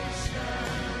generation.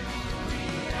 We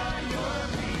are your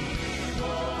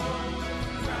people,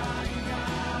 crying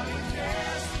out in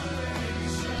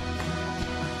desperation.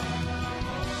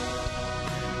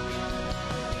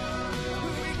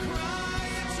 We cry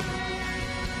to you,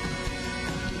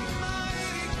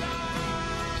 mighty God,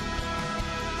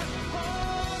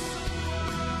 awesome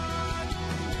one,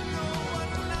 no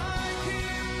one like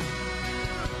you.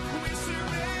 We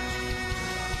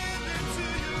surrender to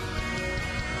your will.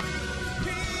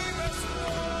 Hear us,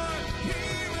 Lord,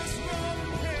 hear us from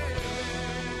heaven.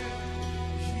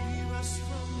 Hear us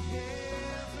from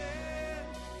heaven.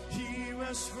 Hear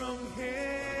us from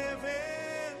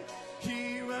heaven.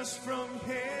 Hear us from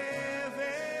heaven.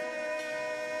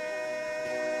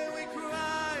 We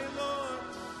cry, Lord.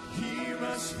 Hear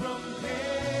us from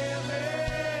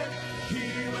heaven.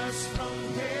 Hear us from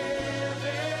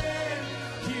heaven.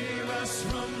 Hear us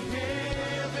from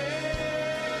heaven.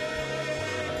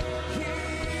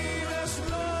 Hear us,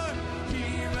 Lord.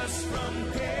 Hear us from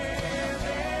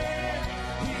heaven.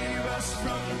 Hear us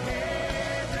from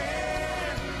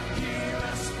heaven. Hear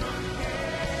us from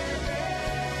heaven.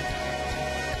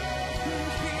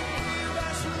 Hear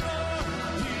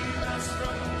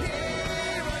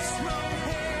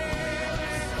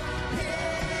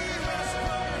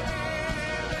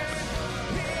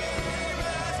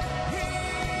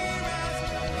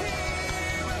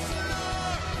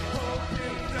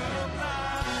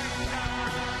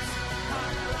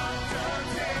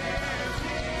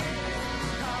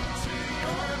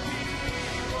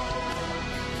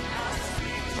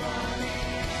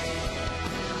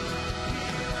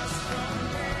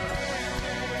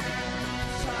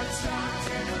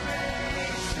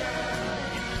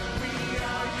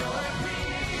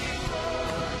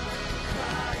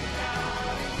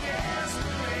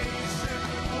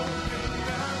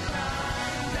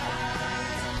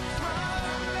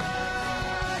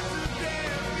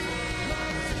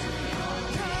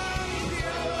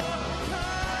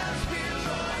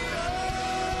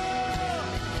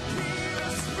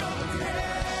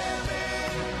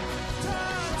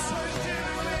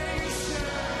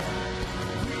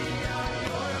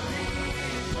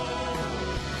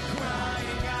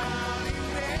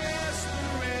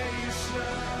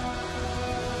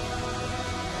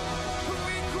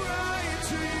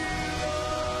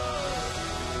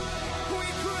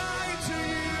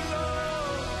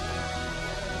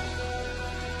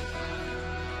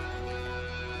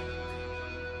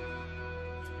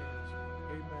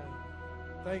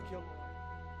Thank you, Lord.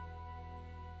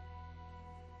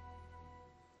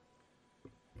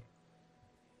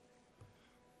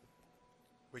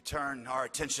 We turn our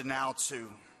attention now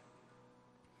to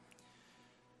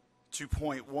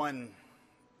 2.1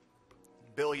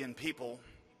 billion people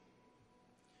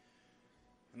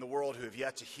in the world who have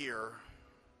yet to hear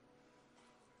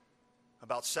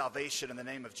about salvation in the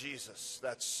name of Jesus.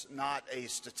 That's not a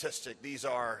statistic. These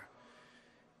are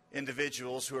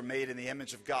individuals who are made in the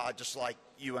image of God, just like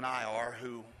you and I are,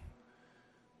 who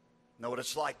know what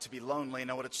it's like to be lonely,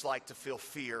 know what it's like to feel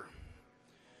fear,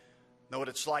 know what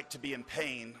it's like to be in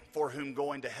pain, for whom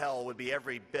going to hell would be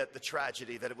every bit the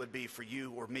tragedy that it would be for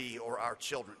you or me or our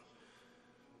children.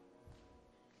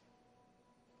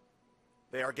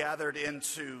 They are gathered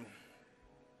into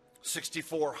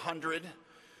 6,400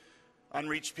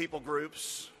 unreached people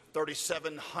groups,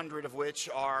 3,700 of which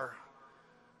are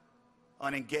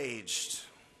unengaged.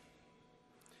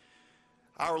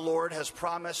 Our Lord has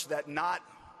promised that not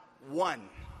one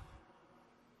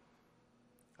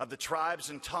of the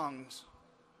tribes and tongues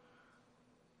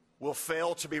will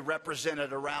fail to be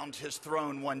represented around his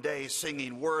throne one day,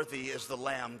 singing, "Worthy is the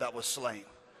Lamb that was slain."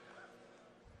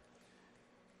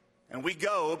 And we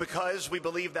go because we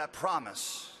believe that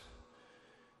promise.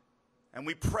 And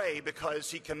we pray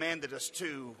because he commanded us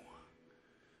to.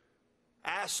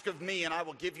 Ask of me, and I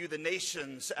will give you the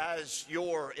nations as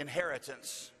your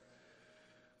inheritance.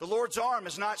 The Lord's arm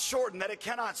is not shortened that it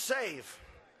cannot save.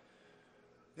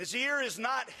 His ear is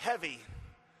not heavy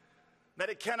that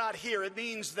it cannot hear. It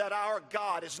means that our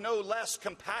God is no less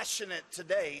compassionate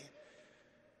today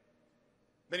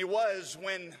than he was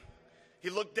when he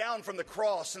looked down from the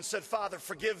cross and said, "Father,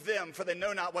 forgive them, for they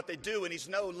know not what they do." And he's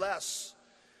no less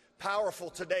powerful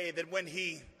today than when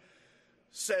he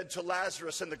said to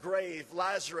Lazarus in the grave,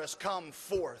 "Lazarus, come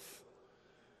forth."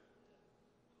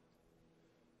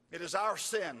 It is our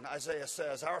sin, Isaiah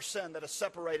says, our sin that has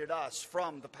separated us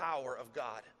from the power of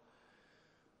God.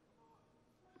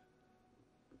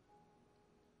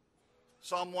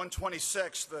 Psalm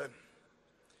 126, the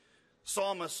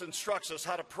psalmist instructs us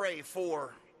how to pray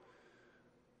for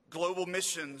global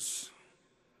missions.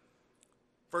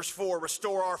 Verse 4,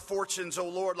 "Restore our fortunes, O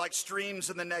Lord, like streams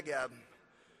in the Negeb.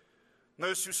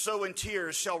 Those who sow in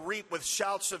tears shall reap with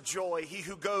shouts of joy. He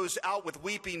who goes out with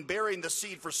weeping, bearing the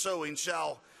seed for sowing,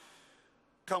 shall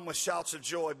come with shouts of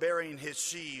joy, bearing his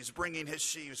sheaves, bringing his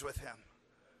sheaves with him."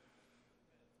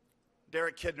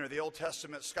 Derek Kidner, the Old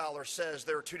Testament scholar, says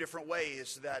there are two different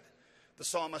ways that the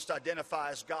psalmist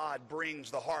identifies God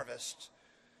brings the harvest.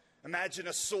 Imagine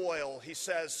a soil, he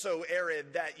says, so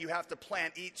arid that you have to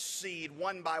plant each seed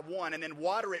one by one and then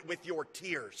water it with your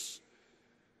tears.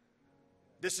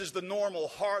 This is the normal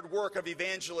hard work of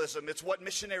evangelism. It's what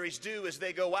missionaries do as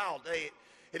they go out. It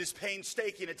is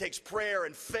painstaking. It takes prayer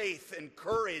and faith and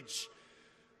courage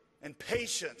and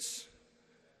patience.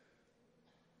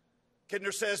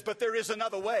 Kidner says, but there is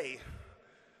another way.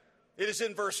 It is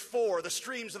in verse 4, the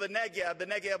streams of the Negeb. The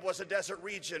Negeb was a desert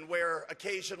region where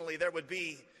occasionally there would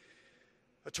be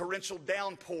a torrential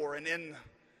downpour, and in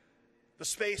the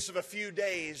space of a few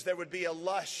days there would be a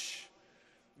lush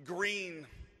green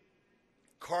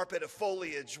carpet of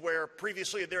foliage where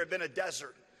previously there had been a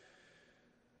desert.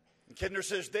 And Kidner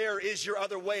says there is your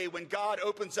other way, when God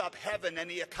opens up heaven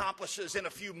and he accomplishes in a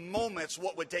few moments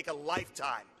what would take a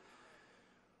lifetime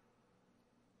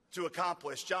to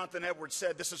accomplish. Jonathan Edwards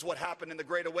said this is what happened in the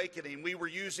Great Awakening. We were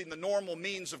using the normal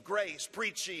means of grace,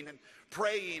 preaching and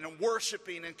praying and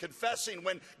worshiping and confessing,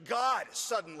 when God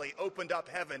suddenly opened up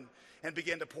heaven and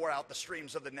began to pour out the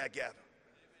streams of the Negeb.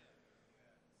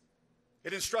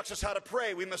 It instructs us how to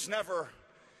pray. We must never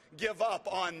give up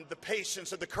on the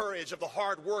patience and the courage of the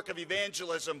hard work of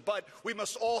evangelism, but we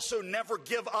must also never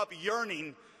give up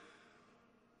yearning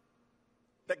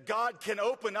that God can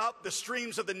open up the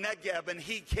streams of the Negeb and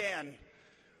he can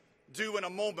do in a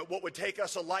moment what would take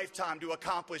us a lifetime to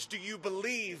accomplish. Do you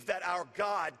believe that our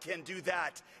God can do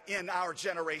that in our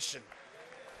generation?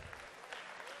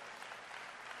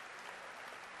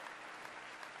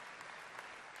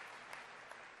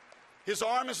 His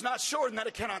arm is not shortened that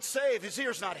it cannot save. His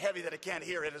ear is not heavy that it can't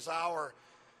hear. It is our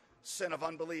sin of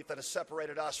unbelief that has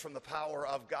separated us from the power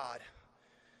of God.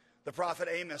 The prophet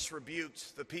Amos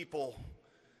rebuked the people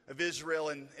of Israel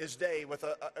in his day with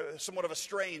a somewhat of a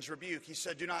strange rebuke. He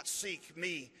said, do not seek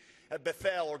me at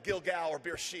Bethel or Gilgal or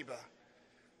Beersheba.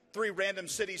 Three random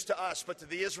cities to us, but to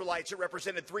the Israelites it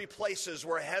represented three places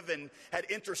where heaven had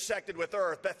intersected with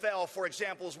earth. Bethel, for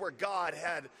example, is where God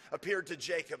had appeared to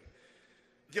Jacob.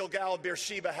 Gilgal and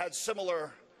Beersheba had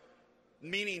similar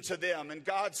meaning to them. And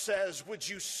God says, would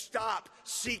you stop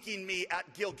seeking me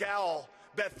at Gilgal,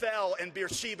 Bethel and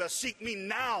Beersheba. Seek me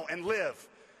now and live.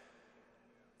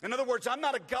 In other words, I'm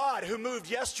not a God who moved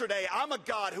yesterday. I'm a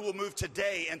God who will move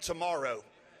today and tomorrow.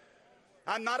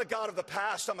 I'm not a God of the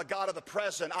past. I'm a God of the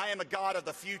present. I am a God of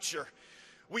the future.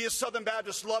 We as Southern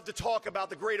Baptists love to talk about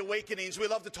the Great Awakenings. We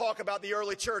love to talk about the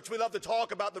early church. We love to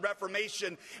talk about the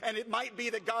Reformation. And it might be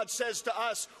that God says to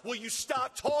us, will you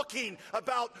stop talking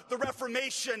about the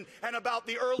Reformation and about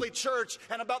the early church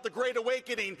and about the Great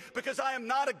Awakening? Because I am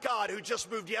not a God who just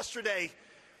moved yesterday.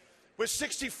 With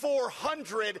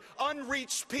 6,400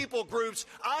 unreached people groups,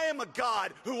 I am a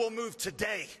God who will move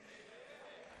today.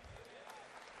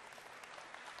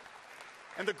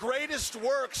 And the greatest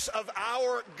works of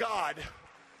our God,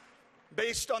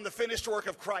 based on the finished work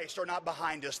of Christ, are not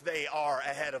behind us. They are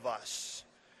ahead of us.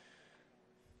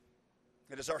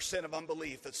 It is our sin of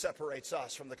unbelief that separates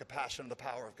us from the compassion and the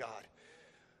power of God.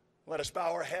 Let us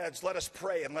bow our heads, let us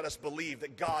pray, and let us believe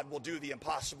that God will do the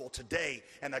impossible today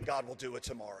and that God will do it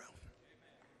tomorrow.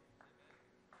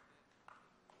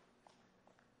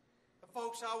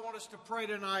 Folks, I want us to pray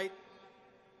tonight.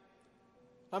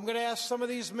 I'm going to ask some of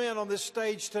these men on this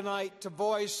stage tonight to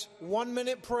voice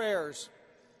 1-minute prayers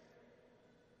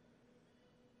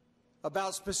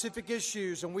about specific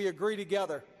issues, and we agree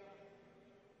together,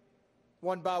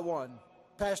 one by one.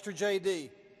 Pastor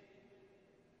J.D.,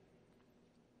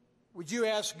 would you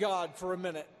ask God for a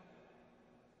minute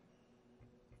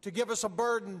to give us a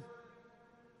burden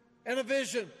and a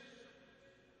vision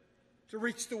to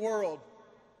reach the world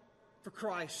for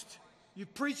Christ? You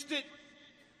preached it,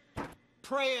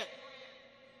 pray it,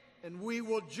 and we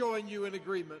will join you in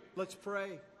agreement. Let's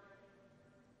pray.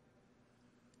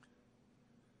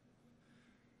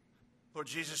 Lord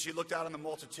Jesus, you looked out on the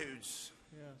multitudes.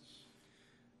 Yes.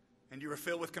 And you were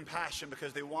filled with compassion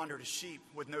because they wandered as sheep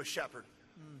with no shepherd.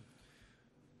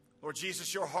 Lord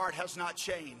Jesus, your heart has not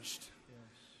changed.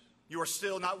 You are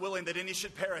still not willing that any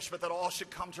should perish, but that all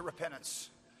should come to repentance.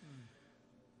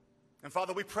 And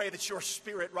Father, we pray that your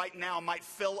Spirit right now might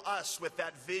fill us with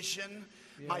that vision,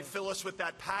 might fill us with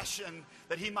that passion,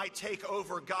 that he might take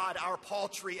over, God, our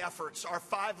paltry efforts, our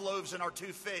 5 loaves and our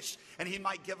 2 fish, and he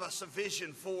might give us a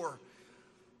vision for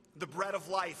the bread of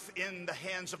life in the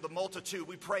hands of the multitude.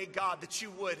 We pray, God, that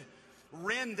you would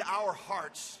rend our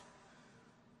hearts,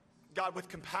 God, with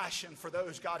compassion for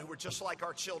those, God, who are just like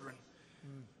our children.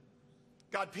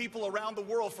 God, people around the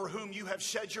world for whom you have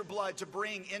shed your blood to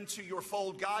bring into your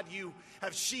fold. God, you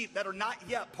have sheep that are not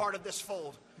yet part of this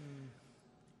fold.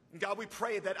 And God, we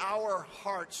pray that our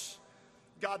hearts,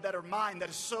 God, that are mine, that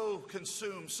is so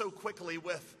consumed so quickly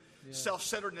with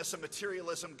self-centeredness and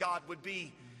materialism, God, would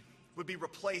be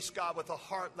replaced, God, with a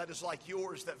heart that is like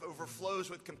yours, that overflows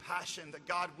with compassion, that,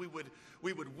 God, we would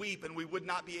weep and we would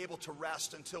not be able to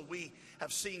rest until we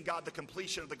have seen, God, the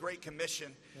completion of the Great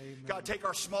Commission. Amen. God, take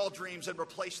our small dreams and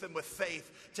replace them with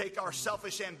faith. Take our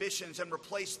selfish ambitions and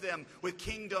replace them with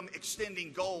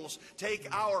kingdom-extending goals. Take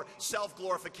our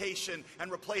self-glorification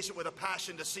and replace it with a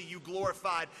passion to see you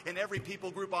glorified in every people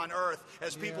group on earth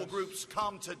as people groups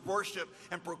come to worship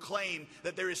and proclaim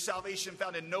that there is salvation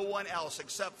found in no one else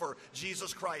except for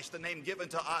Jesus Christ, the name given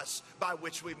to us by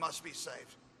which we must be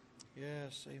saved.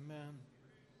 Yes, amen.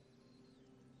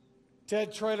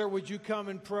 Ted Traylor, would you come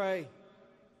and pray?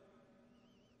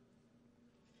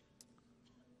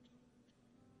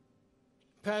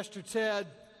 Pastor Ted,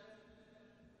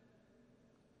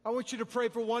 I want you to pray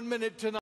for 1 minute tonight.